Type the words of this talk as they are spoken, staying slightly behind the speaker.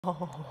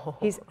Oh.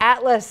 He's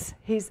Atlas.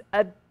 He's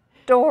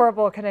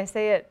adorable. Can I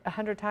say it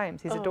 100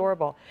 times? He's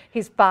adorable.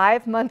 He's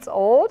 5 months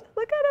old.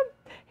 Look at him.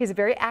 He's a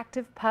very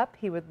active pup.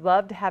 He would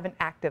love to have an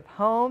active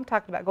home.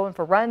 Talked about going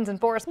for runs in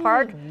Forest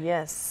Park.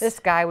 Yes. This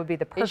guy would be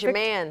the He's your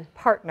perfect man.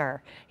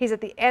 partner. He's at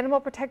the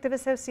Animal Protective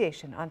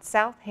Association on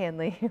South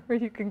Hanley, where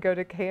you can go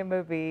to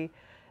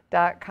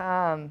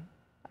KMOV.com.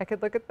 I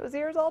could look at those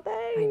ears all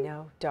day. I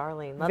know,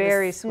 darling. Love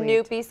Very the sweet.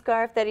 Snoopy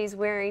scarf that he's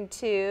wearing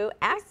too.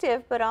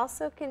 Active, but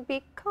also can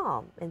be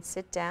calm and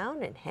sit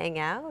down and hang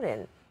out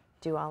and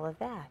do all of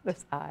that.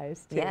 Those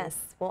eyes, too. Yes.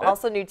 Well,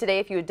 also new today,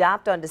 if you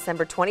adopt on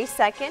December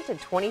 22nd and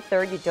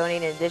 23rd, you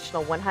donate an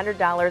additional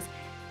 $100,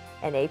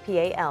 and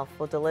APA Elf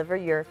will deliver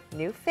your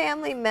new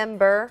family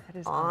member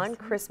on awesome.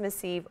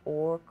 Christmas Eve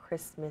or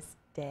Christmas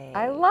Day.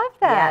 I love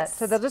that. Yes.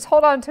 So they'll just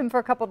hold on to him for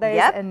a couple days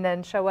Yep. and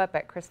then show up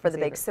at Christmas For the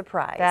Eve. big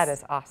surprise. That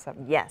is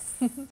awesome. Yes.